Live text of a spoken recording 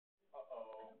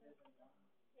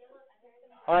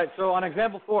All right, so on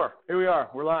example 4, here we are.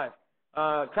 We're live.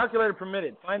 Calculator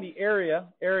permitted. Find the area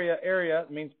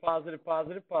means positive,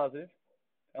 positive, positive,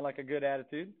 and like a good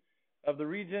attitude, of the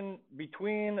region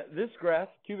between this graph,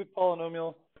 cubic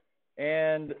polynomial,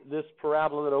 and this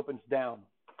parabola that opens down.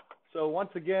 So once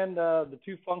again, the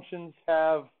two functions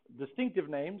have distinctive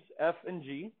names, f and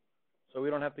g, so we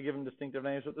don't have to give them distinctive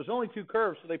names, but there's only two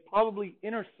curves, so they probably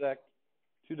intersect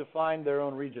to define their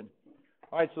own region.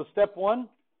 All right, so step 1,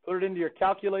 put it into your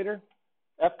calculator.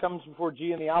 F comes before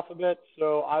G in the alphabet,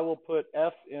 so I will put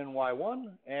F in Y1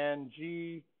 and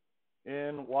G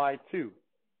in Y2.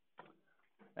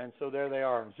 And so there they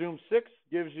are. Zoom 6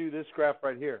 gives you this graph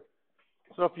right here.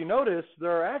 So if you notice,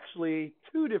 there are actually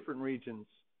two different regions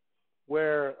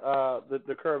where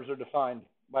the curves are defined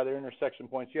by their intersection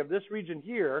points. You have this region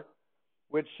here,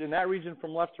 which in that region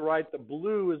from left to right, the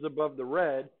blue is above the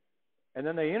red, and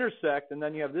then they intersect, and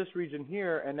then you have this region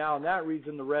here, and now in that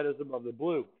region, the red is above the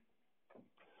blue.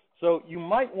 So you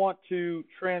might want to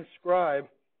transcribe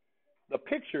the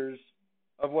pictures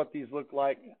of what these look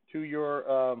like to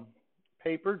your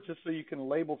paper, just so you can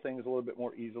label things a little bit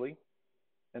more easily.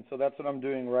 And so that's what I'm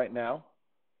doing right now.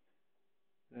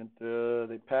 And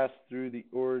they pass through the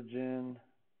origin.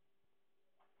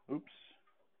 Oops.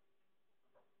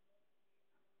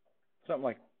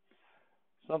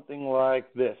 Something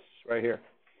like this right here.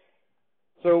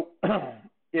 So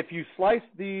if you slice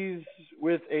these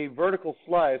with a vertical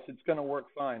slice, it's going to work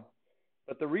fine.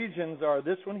 But the regions are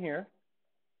this one here,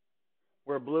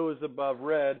 where blue is above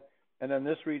red, and then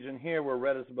this region here where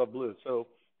red is above blue. So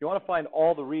you want to find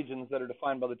all the regions that are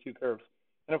defined by the two curves.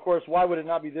 And of course, why would it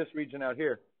not be this region out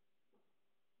here?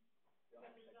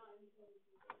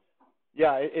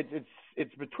 Yeah,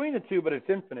 it's between the two, but it's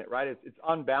infinite, right? It's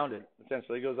unbounded,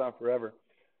 essentially. It goes on forever.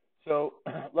 So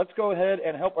let's go ahead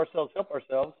and help ourselves.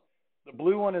 The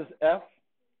blue one is F,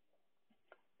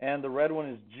 and the red one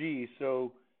is G.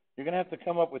 So you're going to have to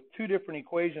come up with two different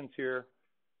equations here,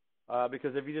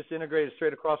 because if you just integrate it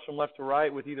straight across from left to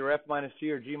right with either F minus G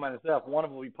or G minus F, one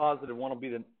of them will be positive, one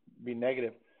will be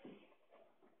negative.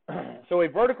 So a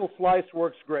vertical slice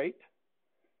works great,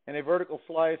 and a vertical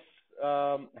slice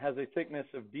has a thickness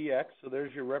of dx, so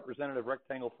there's your representative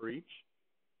rectangle for each.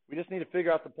 We just need to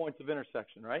figure out the points of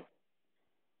intersection, right?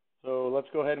 So let's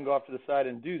go ahead and go off to the side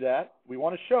and do that. We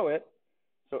want to show it.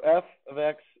 So f of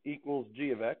x equals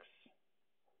g of x,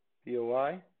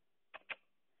 POI.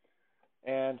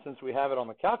 And since we have it on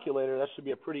the calculator, that should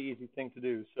be a pretty easy thing to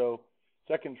do. So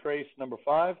second trace, number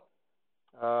 5.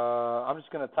 I'm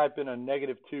just going to type in a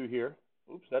 -2 here.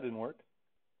 Oops, that didn't work.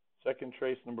 Second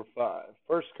trace, number 5.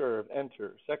 First curve,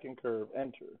 enter. Second curve,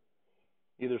 enter.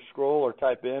 Either scroll or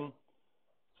type in.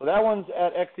 So that one's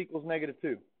at x equals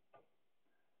 -2.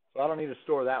 So I don't need to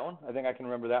store that one. I think I can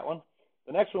remember that one.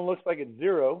 The next one looks like it's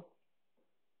 0.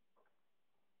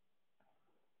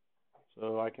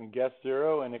 So I can guess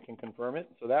 0 and it can confirm it.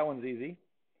 So that one's easy.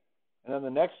 And then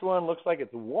the next one looks like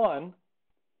it's 1.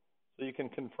 So you can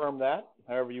confirm that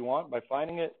however you want by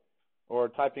finding it or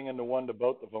typing into 1 to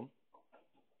both of them.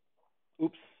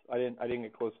 Oops, I didn't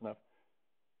get close enough.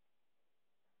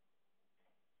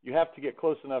 You have to get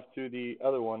close enough to the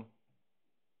other one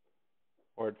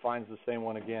or it finds the same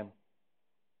one again.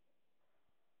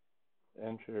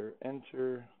 Enter,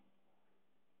 enter.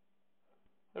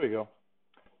 There we go.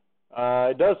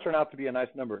 It does turn out to be a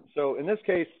nice number. So in this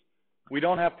case, we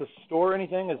don't have to store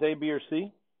anything as A, B, or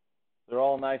C. They're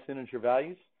all nice integer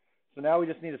values. So now we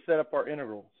just need to set up our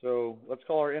integral. So let's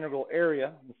call our integral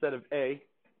area instead of A,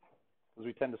 because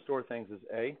we tend to store things as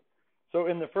A. So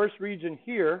in the first region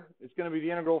here, it's going to be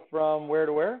the integral from where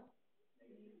to where?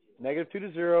 -2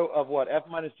 to 0 of what? F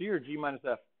minus G or G minus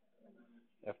F?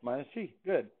 F minus G.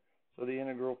 Good. So the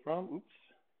integral from,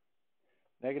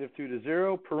 -2 to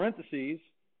 0, parentheses,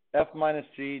 F minus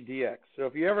G dx. So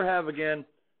if you ever have, again,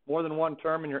 more than one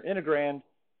term in your integrand,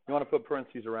 you want to put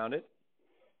parentheses around it.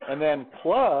 And then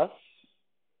plus,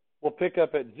 we'll pick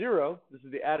up at 0. This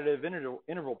is the additive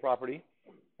interval property.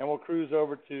 And we'll cruise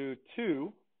over to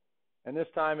 2. And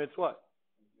this time it's what?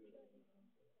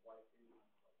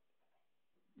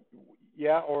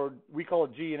 Yeah, or we call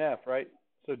it G and F, right?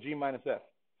 So G minus F.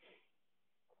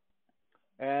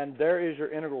 And there is your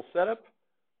integral setup.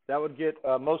 That would get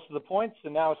most of the points,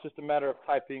 and now it's just a matter of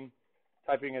typing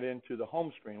it into the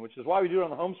home screen, which is why we do it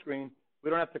on the home screen. We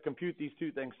don't have to compute these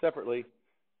two things separately.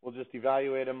 We'll just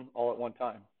evaluate them all at one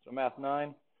time. So math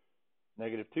 9,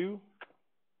 -2,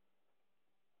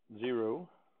 0.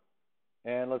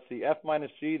 And let's see, F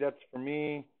minus G, that's for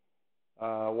me,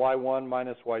 Y1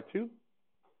 minus Y2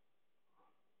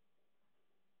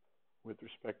 with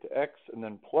respect to X, and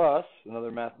then plus,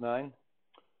 another math 9,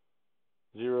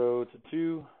 0 to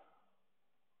 2.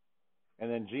 And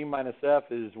then g minus f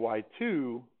is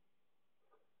y2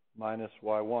 minus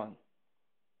y1.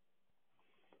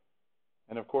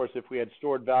 And of course, if we had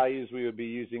stored values, we would be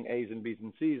using a's and b's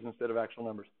and c's instead of actual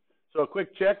numbers. So a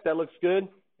quick check, that looks good.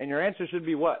 And your answer should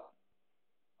be what?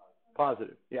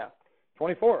 Positive, yeah.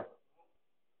 24.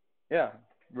 Yeah,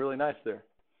 really nice there.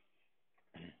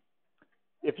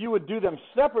 If you would do them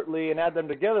separately and add them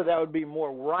together, that would be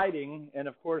more writing. And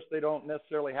of course, they don't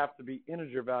necessarily have to be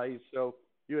integer values. So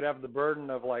you would have the burden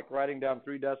of like writing down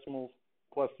 3 decimals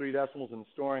plus 3 decimals and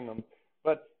storing them.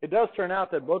 But it does turn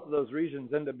out that both of those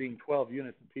regions end up being 12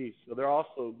 units apiece. So they're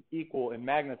also equal in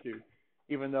magnitude,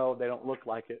 even though they don't look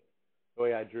like it the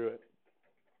way I drew it.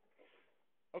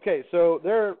 Okay, so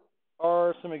there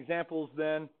are some examples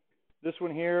then. This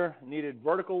one here needed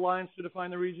vertical lines to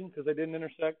define the region because they didn't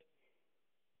intersect.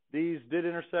 These did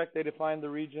intersect. They defined the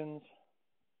regions.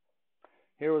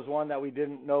 Here was one that we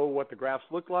didn't know what the graphs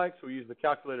looked like, so we used the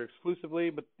calculator exclusively,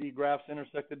 but the graphs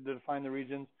intersected to define the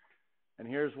regions. And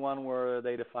here's one where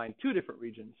they defined 2 different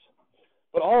regions.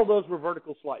 But all of those were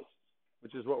vertical slices,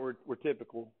 which is what we're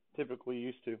typically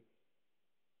used to.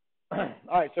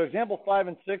 All right, so example 5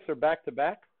 and 6 are back to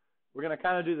back. We're going to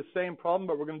kind of do the same problem,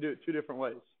 but we're going to do it 2 different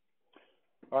ways.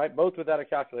 All right, both without a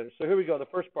calculator. So here we go, the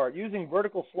first part. Using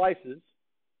vertical slices,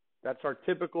 that's our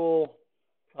typical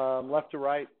left to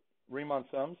right Riemann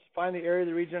sums. Find the area of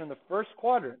the region in the first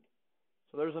quadrant.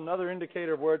 So there's another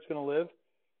indicator of where it's going to live,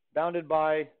 bounded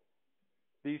by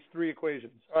these 3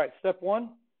 equations. All right, step 1,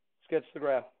 sketch the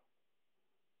graph.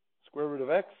 Square root of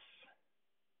x,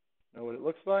 know what it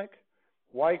looks like.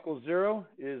 Y equals 0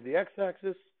 is the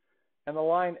x-axis, and the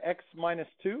line x minus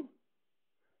 2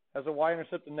 has a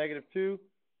y-intercept of -2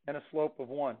 and a slope of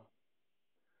 1.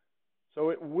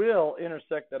 So it will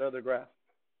intersect that other graph.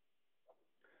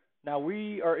 Now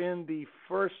we are in the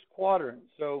first quadrant,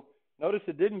 so notice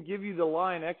it didn't give you the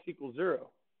line x equals 0.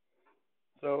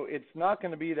 So it's not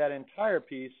going to be that entire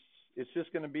piece. It's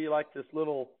just going to be like this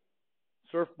little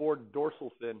surfboard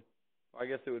dorsal fin. I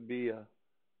guess it would be a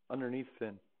underneath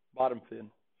fin, bottom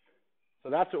fin. So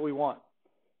that's what we want.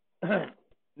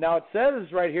 Now it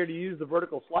says right here to use the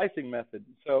vertical slicing method.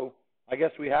 So I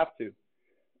guess we have to.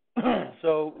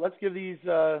 So let's give these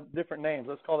different names.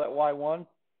 Let's call that y1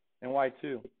 and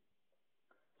y2.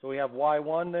 So we have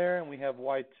y1 there and we have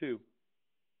y2.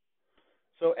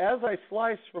 So as I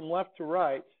slice from left to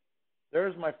right,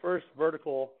 there's my first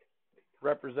vertical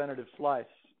representative slice.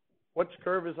 Which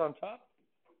curve is on top?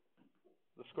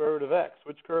 The square root of x.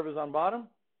 Which curve is on bottom?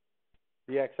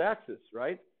 The x-axis,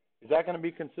 right? Is that going to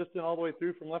be consistent all the way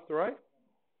through from left to right?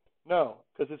 No,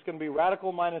 because it's going to be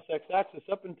radical minus x-axis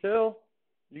up until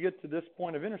you get to this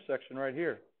point of intersection right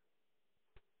here.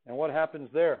 And what happens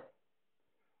there?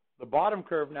 The bottom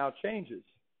curve now changes.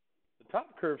 The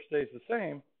top curve stays the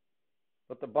same,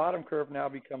 but the bottom curve now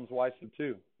becomes y sub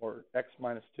 2, or x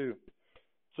minus 2.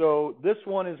 So this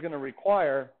one is going to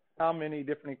require how many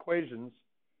different equations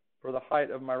for the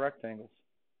height of my rectangles?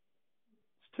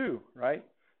 It's 2, right?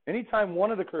 Anytime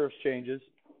one of the curves changes,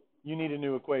 you need a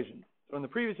new equation. So in the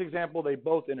previous example, they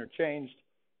both interchanged.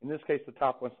 In this case, the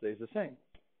top one stays the same.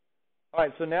 All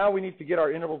right, so now we need to get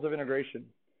our intervals of integration.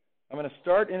 I'm going to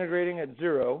start integrating at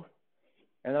 0,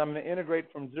 and then I'm going to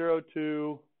integrate from 0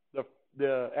 to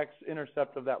the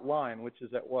x-intercept of that line, which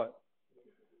is at what?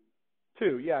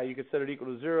 2. Yeah, you could set it equal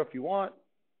to 0 if you want.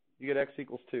 You get x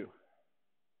equals 2.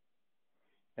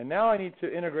 And now I need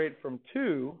to integrate from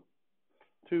 2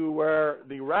 to where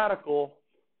the radical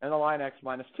and the line x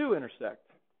minus 2 intersect,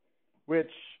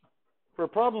 which for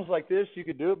problems like this, you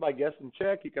could do it by guess and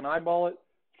check. You can eyeball it.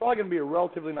 It's probably going to be a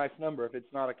relatively nice number if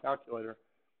it's not a calculator.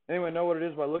 Anyone know what it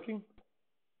is by looking?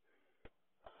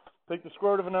 Take the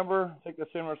square root of a number, take the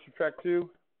inverse, subtract 2.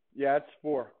 Yeah, it's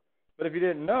 4. But if you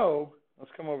didn't know,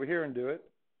 let's come over here and do it.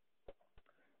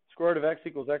 Square root of x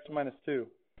equals x minus 2.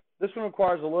 This one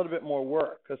requires a little bit more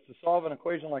work, because to solve an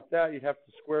equation like that, you'd have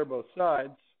to square both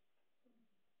sides,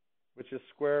 which is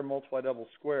square multiply double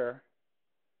square.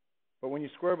 But when you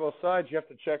square both sides, you have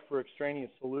to check for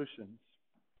extraneous solutions.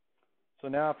 So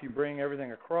now if you bring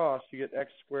everything across, you get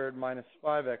x squared minus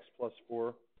 5x plus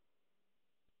 4.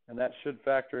 And that should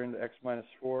factor into x minus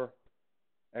 4,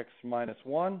 x minus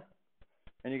 1.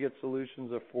 And you get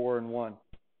solutions of 4 and 1.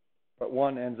 But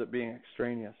 1 ends up being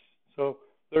extraneous. So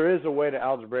there is a way to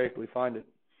algebraically find it.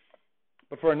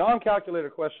 But for a non-calculator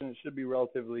question, it should be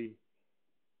relatively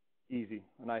easy,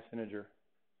 a nice integer.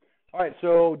 All right,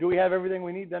 so do we have everything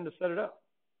we need then to set it up?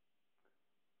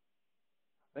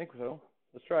 I think so.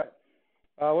 Let's try it.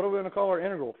 What are we going to call our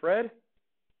integral? Fred?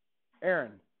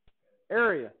 Aaron?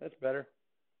 Area. That's better.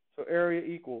 So area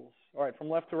equals. All right, from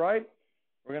left to right,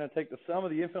 we're going to take the sum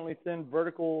of the infinitely thin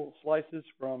vertical slices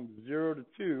from 0 to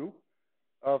 2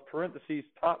 of parentheses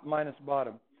top minus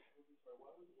bottom.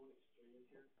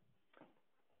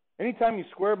 Anytime you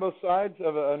square both sides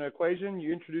of an equation,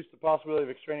 you introduce the possibility of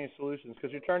extraneous solutions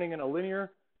because you're turning in a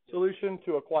linear solution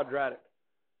to a quadratic.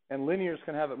 And linears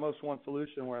can have at most one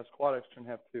solution, whereas quadratics can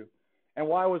have two. And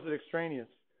why was it extraneous?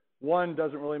 One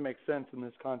doesn't really make sense in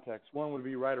this context. One would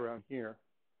be right around here,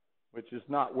 which is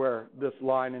not where this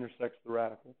line intersects the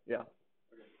radical. Yeah.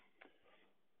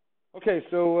 Okay,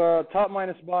 so top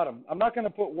minus bottom. I'm not going to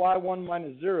put y1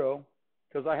 minus 0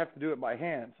 because I have to do it by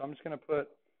hand. So I'm just going to put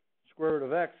square root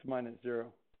of x minus 0.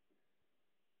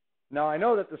 Now, I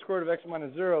know that the square root of x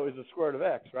minus 0 is the square root of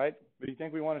x, right? But do you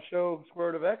think we want to show square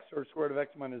root of x or square root of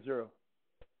x minus 0?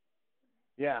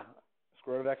 Yeah,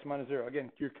 square root of x minus 0.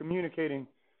 Again, you're communicating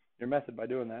your method by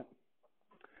doing that.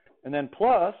 And then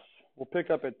plus, we'll pick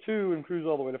up at 2 and cruise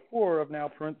all the way to 4 of now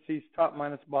parentheses top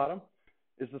minus bottom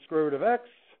is the square root of x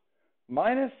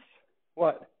minus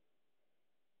what?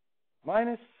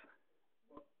 Minus.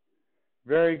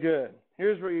 Very good.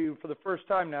 Here's where you, for the first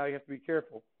time now, you have to be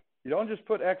careful. You don't just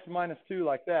put x minus 2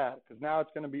 like that, because now it's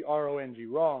going to be RONG,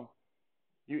 wrong.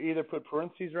 You either put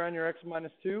parentheses around your x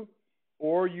minus 2,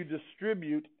 or you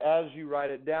distribute as you write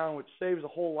it down, which saves a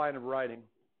whole line of writing.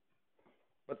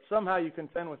 But somehow you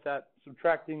contend with that,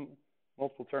 subtracting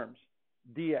multiple terms.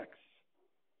 dx.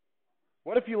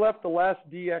 What if you left the last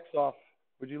dx off?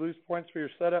 Would you lose points for your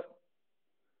setup?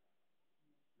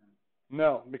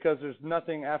 No, because there's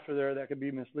nothing after there that could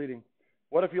be misleading.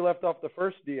 What if you left off the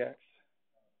first dx?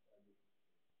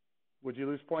 Would you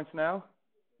lose points now?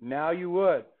 Now you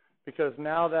would, because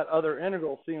now that other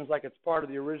integral seems like it's part of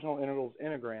the original integral's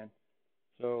integrand.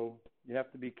 So you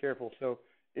have to be careful. So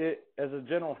as a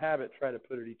general habit, try to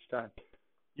put it each time.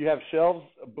 You have shelves,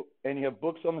 and you have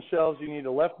books on the shelves. You need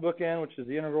a left bookend, which is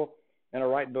the integral, and a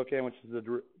right bookend, which is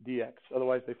the dx.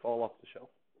 Otherwise, they fall off the shelf.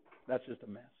 That's just a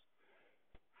mess.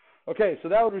 Okay, so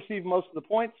that would receive most of the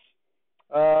points.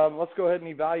 Let's go ahead and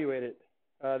evaluate it.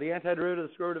 The antiderivative of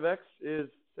the square root of x is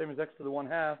same as x to the 1/2,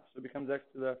 so it becomes x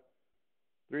to the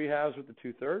 3/2 with the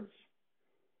 2/3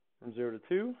 from 0 to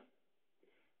 2,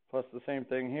 plus the same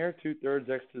thing here, 2/3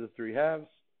 x to the 3/2,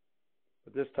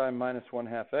 but this time minus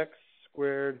 1/2 x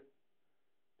squared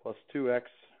plus 2x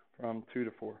from 2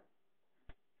 to 4.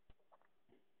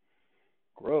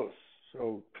 Gross.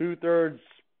 So 2/3,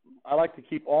 I like to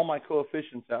keep all my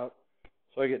coefficients out,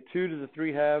 so I get 2 to the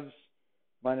 3/2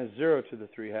 minus 0 to the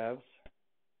 3/2.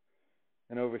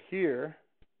 And over here,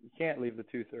 you can't leave the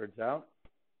 2/3 out,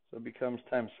 so it becomes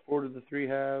times 4 to the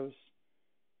 3/2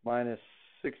 minus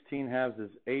 16/2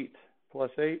 is 8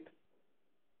 plus 8.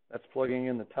 That's plugging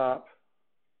in the top.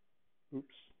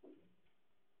 Oops.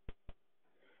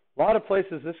 A lot of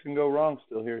places this can go wrong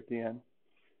still here at the end.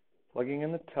 Plugging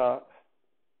in the top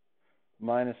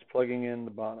minus plugging in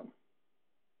the bottom,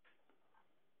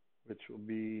 which will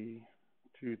be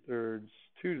 2/3,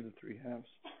 2 to the 3/2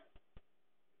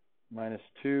 minus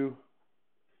 2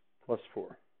 plus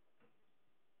 4.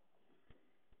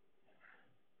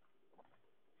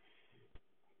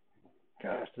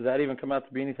 Gosh, does that even come out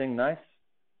to be anything nice?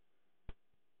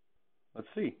 Let's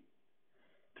see.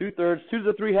 2/3, 2 to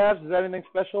the 3/2, is that anything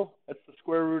special? That's the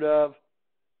square root of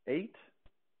 8.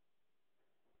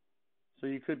 So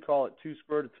you could call it 2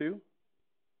 square root of 2.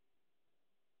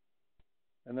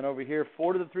 And then over here,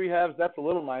 4 to the 3/2, that's a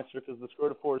little nicer because the square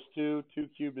root of 4 is 2. 2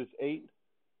 cubed is 8.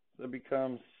 So it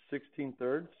becomes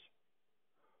 16/3.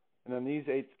 And then these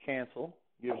 8s cancel,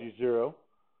 gives you 0.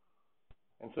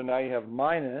 And so now you have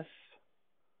minus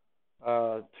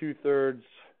 2/3.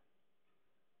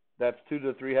 That's 2 to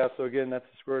the 3/2. So again, that's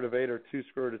the square root of 8 or 2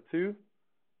 square root of 2.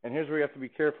 And here's where you have to be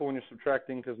careful when you're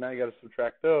subtracting, because now you got to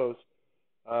subtract those.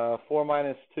 4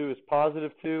 minus 2 is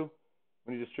positive 2.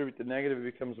 When you distribute the negative,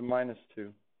 it becomes minus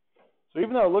 2. So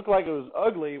even though it looked like it was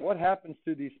ugly, what happens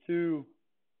to these two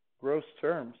gross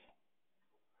terms?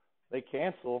 They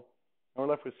cancel, and we're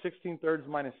left with 16/3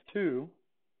 minus 2,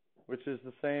 which is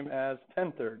the same as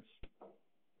 10/3,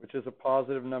 which is a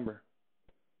positive number.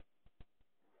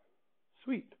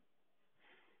 Sweet.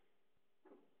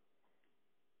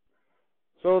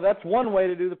 So that's one way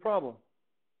to do the problem.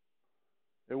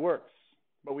 It works.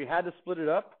 But we had to split it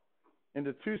up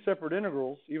into two separate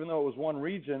integrals, even though it was one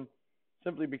region,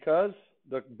 simply because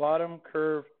the bottom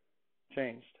curve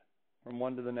changed from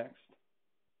one to the next.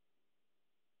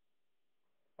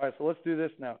 All right, so let's do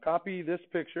this now. Copy this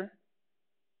picture.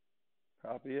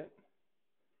 Copy it.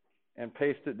 And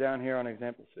paste it down here on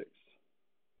example 6.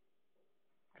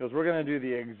 Because we're going to do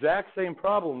the exact same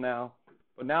problem now,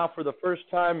 but now for the first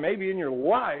time, maybe in your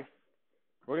life,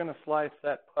 we're going to slice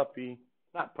that puppy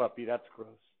Not puppy, that's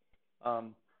gross.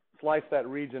 Slice that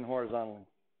region horizontally.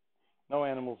 No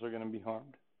animals are going to be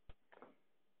harmed.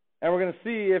 And we're going to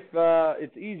see if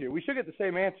it's easier. We should get the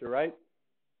same answer, right?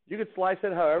 You could slice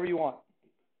it however you want.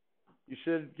 You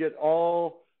should get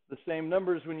all the same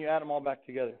numbers when you add them all back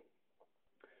together.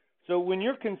 So when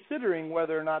you're considering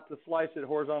whether or not to slice it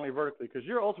horizontally or vertically, because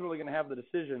you're ultimately going to have the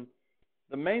decision,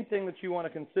 the main thing that you want to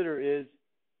consider is,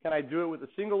 can I do it with a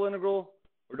single integral,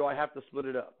 or do I have to split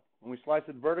it up? When we slice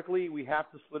it vertically, we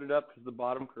have to split it up because the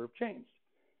bottom curve changed.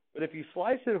 But if you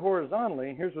slice it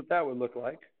horizontally, here's what that would look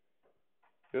like.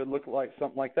 It would look like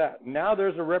something like that. Now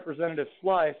there's a representative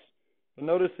slice. But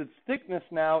notice its thickness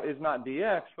now is not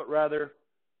dx, but rather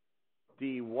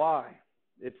dy.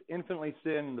 It's infinitely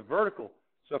thin in the vertical.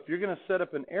 So if you're going to set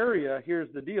up an area,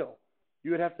 here's the deal.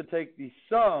 You would have to take the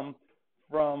sum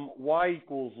from y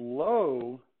equals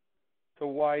low to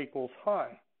y equals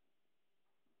high.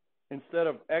 Instead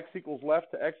of x equals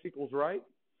left to x equals right,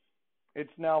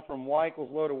 it's now from y equals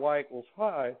low to y equals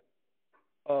high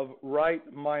of right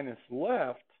minus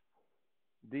left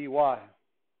dy.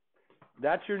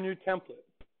 That's your new template.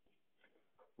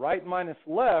 Right minus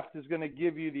left is going to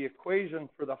give you the equation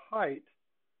for the height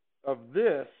of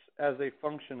this as a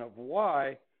function of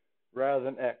y rather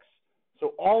than x.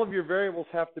 So all of your variables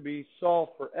have to be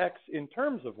solved for x in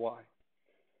terms of y.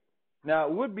 Now,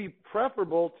 it would be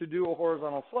preferable to do a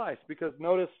horizontal slice because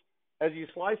notice as you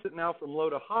slice it now from low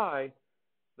to high,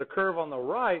 the curve on the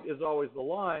right is always the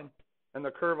line, and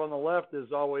the curve on the left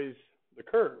is always the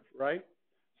curve, right?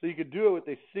 So you could do it with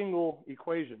a single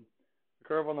equation. The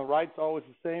curve on the right is always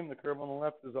the same. The curve on the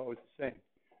left is always the same.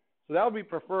 So that would be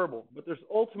preferable. But there's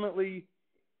ultimately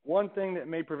one thing that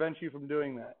may prevent you from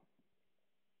doing that,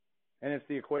 and it's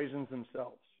the equations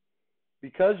themselves.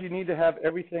 Because you need to have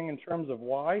everything in terms of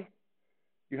y,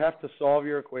 you have to solve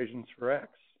your equations for x.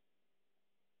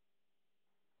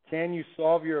 Can you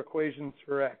solve your equations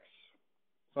for x?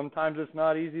 Sometimes it's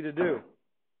not easy to do.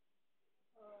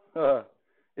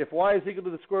 If y is equal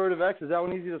to the square root of x, is that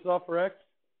one easy to solve for x?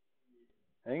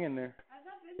 Hang in there. Has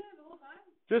that been there the whole time?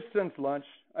 Just since lunch.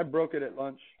 I broke it at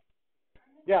lunch.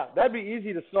 Yeah, that'd be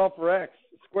easy to solve for x.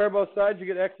 Square both sides, you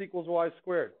get x equals y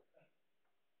squared.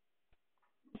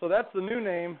 So that's the new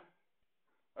name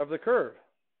of the curve.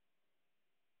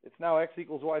 It's now x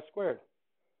equals y squared.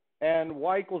 And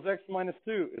y equals x minus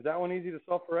 2. Is that one easy to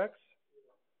solve for x?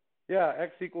 Yeah,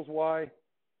 x equals y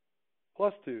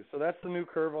plus 2. So that's the new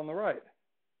curve on the right.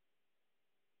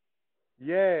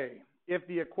 Yay. If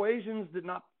the equations did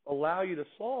not allow you to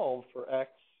solve for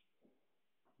x,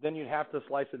 then you'd have to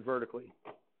slice it vertically.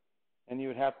 And you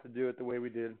would have to do it the way we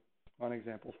did on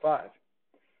example 5.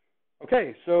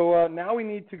 Okay, so now we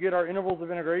need to get our intervals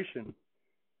of integration.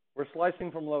 We're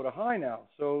slicing from low to high now.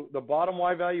 So the bottom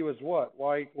y value is what?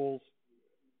 Y equals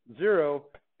 0.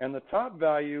 And the top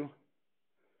value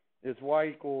is y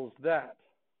equals that.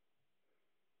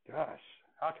 Gosh,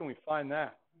 how can we find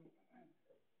that?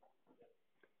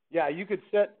 Yeah, you could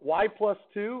set y plus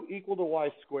 2 equal to y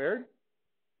squared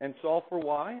and solve for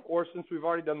y. Or since we've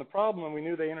already done the problem and we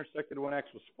knew they intersected when x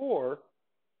was 4,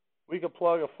 we could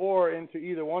plug a 4 into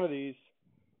either one of these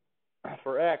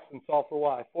for x and solve for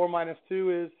y. 4 minus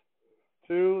 2 is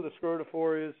 2. The square root of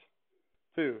 4 is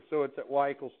 2. So it's at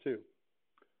y equals 2.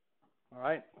 All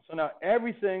right? So now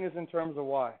everything is in terms of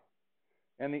y.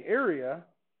 And the area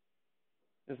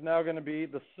is now going to be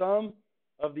the sum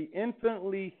of the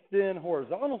infinitely thin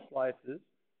horizontal slices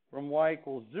from y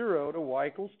equals 0 to y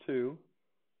equals 2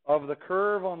 of the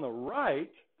curve on the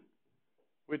right,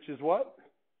 which is what?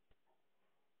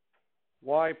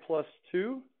 Y plus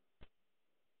 2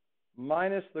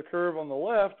 minus the curve on the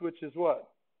left, which is what?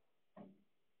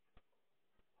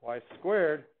 Y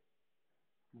squared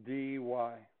dy.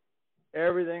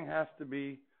 Everything has to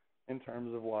be in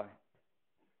terms of y.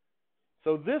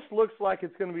 So this looks like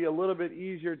it's going to be a little bit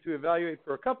easier to evaluate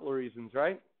for a couple of reasons,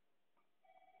 right?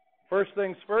 First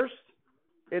things first,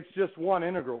 it's just one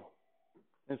integral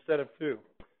instead of 2.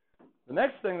 The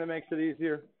next thing that makes it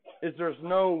easier is there's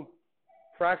no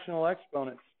fractional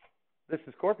exponents. This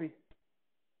is Corpy.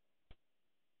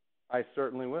 I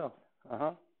certainly will.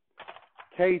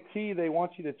 KT, they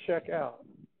want you to check out.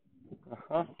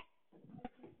 All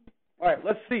right,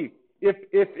 let's see. If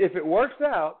it works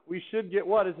out, we should get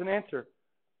what as an answer?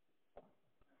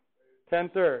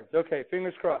 10/3. Okay,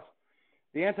 fingers crossed.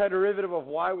 The antiderivative of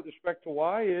y with respect to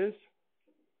y is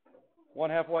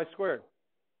 1/2 y squared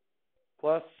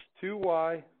plus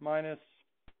 2y minus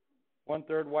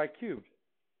 1/3 y cubed.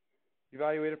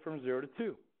 Evaluate it from 0 to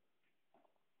 2.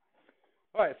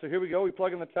 All right, so here we go. We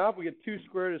plug in the top. We get 2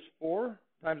 squared is 4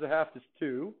 times 1/2 is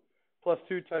 2. Plus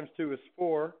 2 times 2 is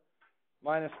 4.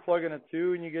 minus plug in a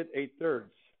 2, and you get 8/3.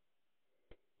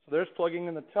 So there's plugging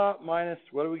in the top minus,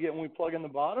 what do we get when we plug in the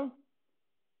bottom?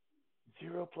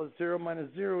 0 plus 0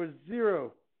 minus 0 is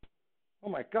 0. Oh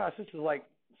my gosh, this is like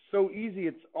so easy,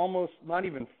 it's almost not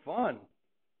even fun.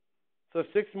 So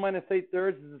 6 minus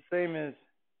 8/3 is the same as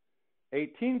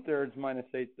 18/3 minus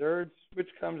 8/3, which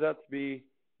comes out to be,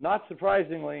 not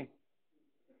surprisingly,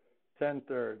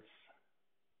 10/3.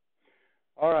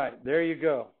 All right, there you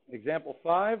go. Example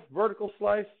 5, vertical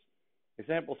slice.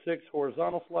 Example 6,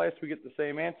 horizontal slice. We get the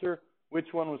same answer.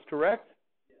 Which one was correct?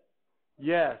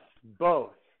 Yes,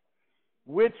 both.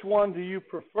 Which one do you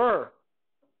prefer?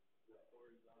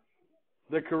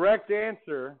 The correct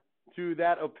answer to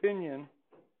that opinion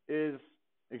is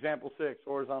example 6,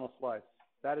 horizontal slice.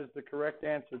 That is the correct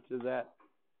answer to that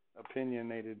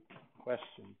opinionated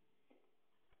question.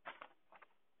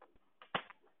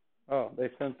 Oh, they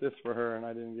sent this for her and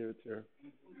I didn't give it to her.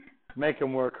 Make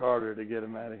them work harder to get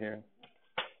them out of here.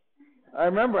 I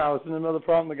remember I was in another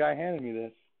problem. The guy handed me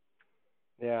this.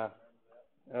 Yeah.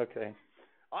 Okay.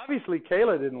 Obviously,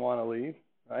 Kayla didn't want to leave,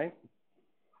 right?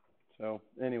 So,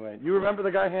 anyway. You remember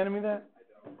the guy handed me that?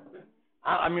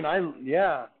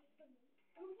 Yeah.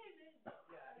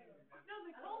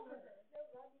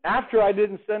 After I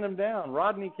didn't send him down,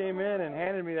 Rodney came in and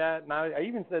handed me that, and I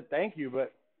even said thank you,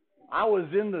 but I was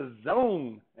in the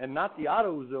zone and not the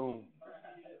auto zone.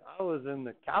 I was in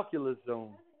the calculus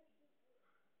zone.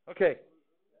 Okay.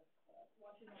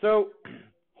 So,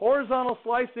 horizontal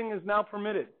slicing is now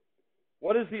permitted.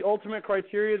 What is the ultimate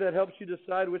criteria that helps you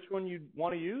decide which one you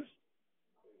want to use?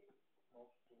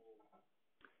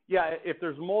 Yeah, if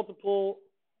there's multiple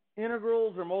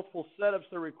integrals or multiple setups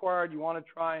that are required, you want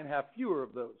to try and have fewer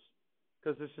of those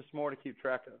because there's just more to keep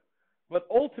track of. But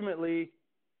ultimately,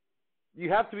 you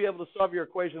have to be able to solve your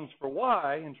equations for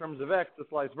y in terms of x to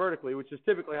slice vertically, which is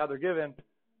typically how they're given,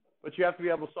 but you have to be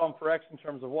able to solve them for x in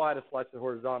terms of y to slice it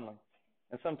horizontally.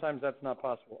 And sometimes that's not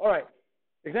possible. All right,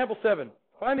 example 7.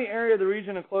 Find the area of the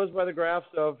region enclosed by the graphs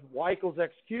of y equals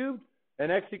x cubed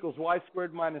and x equals y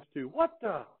squared minus 2. What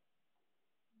the?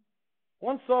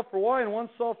 One solved for y and one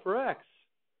solved for x.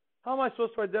 How am I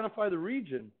supposed to identify the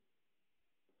region?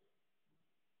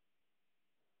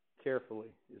 Carefully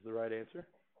is the right answer.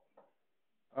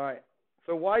 All right.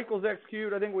 So y equals x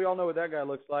cubed. I think we all know what that guy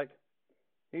looks like.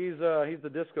 He's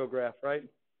the disco graph, right?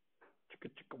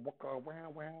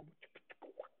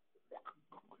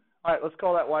 All right, let's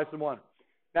call that y sub 1.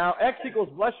 Now, x equals,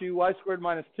 bless you, y squared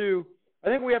minus 2. I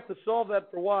think we have to solve that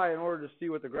for y in order to see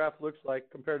what the graph looks like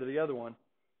compared to the other one.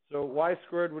 So y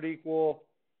squared would equal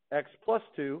x plus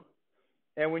 2.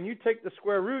 And when you take the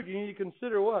square root, you need to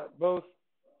consider what? Both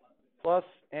plus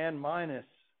and minus.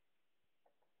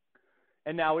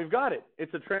 And now we've got it.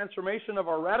 It's a transformation of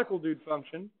our radical dude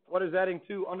function. What is adding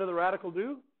 2 under the radical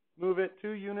do? Move it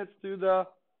 2 units to the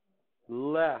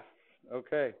left.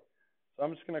 Okay. So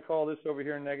I'm just going to call this over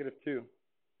here negative 2.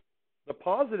 The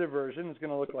positive version is going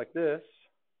to look like this.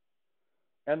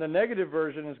 And the negative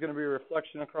version is going to be a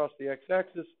reflection across the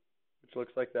x-axis, which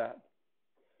looks like that.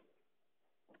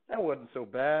 That wasn't so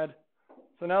bad.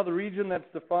 So now the region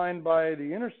that's defined by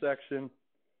the intersection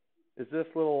is this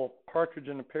little partridge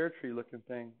in a pear tree looking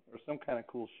thing, or some kind of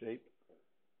cool shape.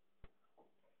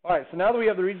 All right, so now that we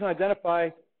have the region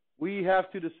identified, we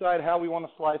have to decide how we want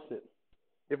to slice it.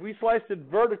 If we slice it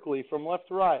vertically from left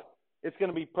to right, it's going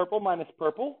to be purple minus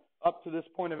purple up to this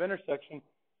point of intersection,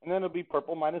 and then it'll be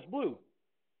purple minus blue.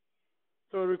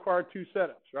 So it would require 2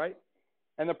 setups, right?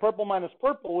 And the purple minus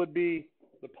purple would be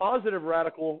the positive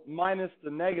radical minus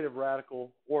the negative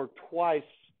radical, or twice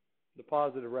the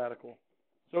positive radical.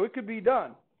 So it could be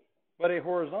done. But a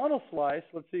horizontal slice,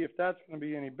 let's see if that's going to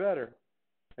be any better.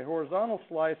 A horizontal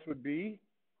slice would be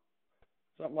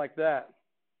something like that,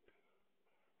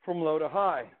 from low to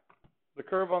high. The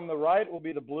curve on the right will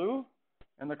be the blue,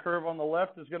 and the curve on the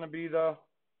left is going to be the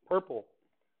purple.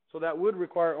 So that would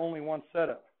require only 1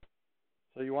 setup.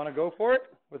 So you want to go for it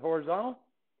with horizontal?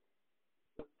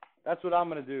 That's what I'm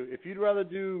going to do. If you'd rather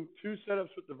do 2 setups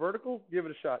with the vertical, give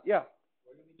it a shot. Yeah.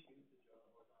 Where do we choose to draw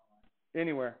the horizontal line?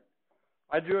 Anywhere.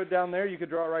 I drew it down there. You could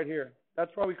draw it right here.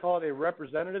 That's why we call it a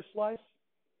representative slice.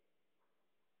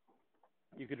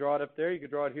 You could draw it up there. You could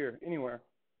draw it here. Anywhere.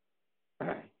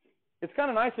 It's kind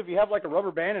of nice if you have like a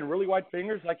rubber band and really wide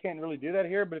fingers. I can't really do that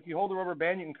here, but if you hold the rubber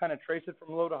band, you can kind of trace it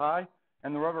from low to high,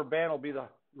 and the rubber band will be the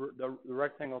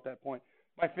rectangle at that point.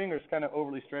 My finger's kind of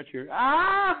overly stretched here.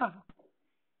 Ah!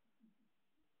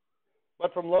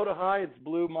 But from low to high, it's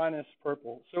blue minus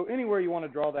purple. So anywhere you want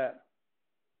to draw that,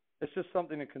 it's just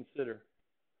something to consider.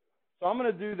 So I'm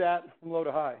going to do that from low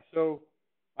to high. So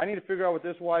I need to figure out what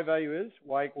this y value is,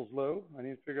 y equals low. I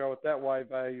need to figure out what that y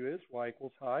value is, y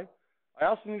equals high. I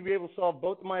also need to be able to solve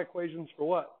both of my equations for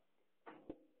what?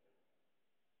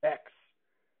 X.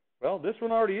 Well, this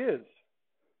one already is.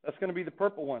 That's going to be the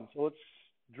purple one. So let's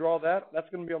draw that. That's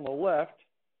going to be on the left.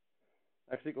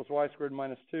 X equals y squared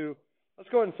minus 2. Let's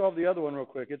go ahead and solve the other one real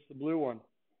quick. It's the blue one.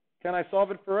 Can I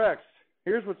solve it for x?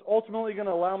 Here's what's ultimately going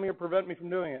to allow me or prevent me from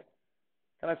doing it.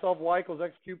 Can I solve y equals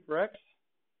x cubed for x?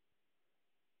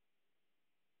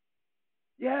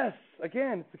 Yes.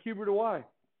 Again, it's the cube root of y.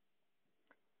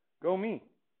 Go me.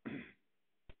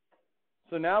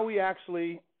 So now we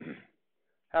actually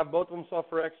have both of them solved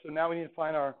for x. So now we need to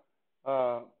find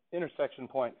our intersection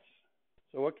points.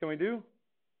 So what can we do?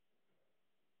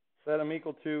 Set them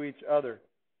equal to each other.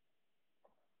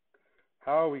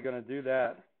 How are we going to do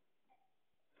that?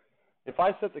 If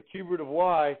I set the cube root of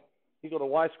y equal to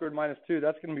y squared minus 2,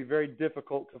 that's going to be very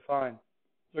difficult to find.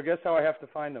 So guess how I have to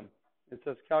find them? It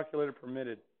says calculator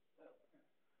permitted.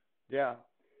 Yeah.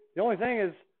 The only thing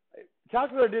is,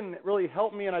 calculator didn't really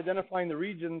help me in identifying the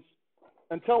regions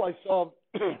until I solved,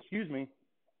 excuse me,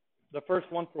 the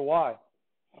first one for y.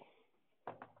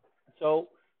 So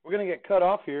we're going to get cut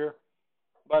off here.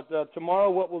 But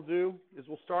tomorrow what we'll do is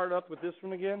we'll start up with this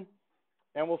one again.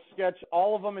 And we'll sketch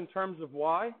all of them in terms of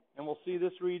y. And we'll see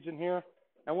this region here.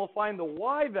 And we'll find the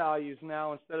y values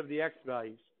now instead of the x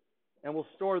values. And we'll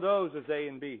store those as a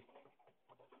and b.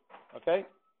 Okay?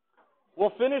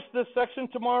 We'll finish this section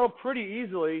tomorrow pretty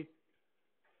easily.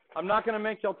 I'm not going to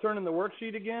make y'all turn in the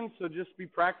worksheet again, so just be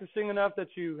practicing enough that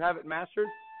you have it mastered.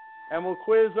 And we'll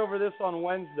quiz over this on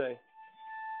Wednesday.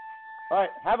 All right,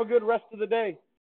 have a good rest of the day.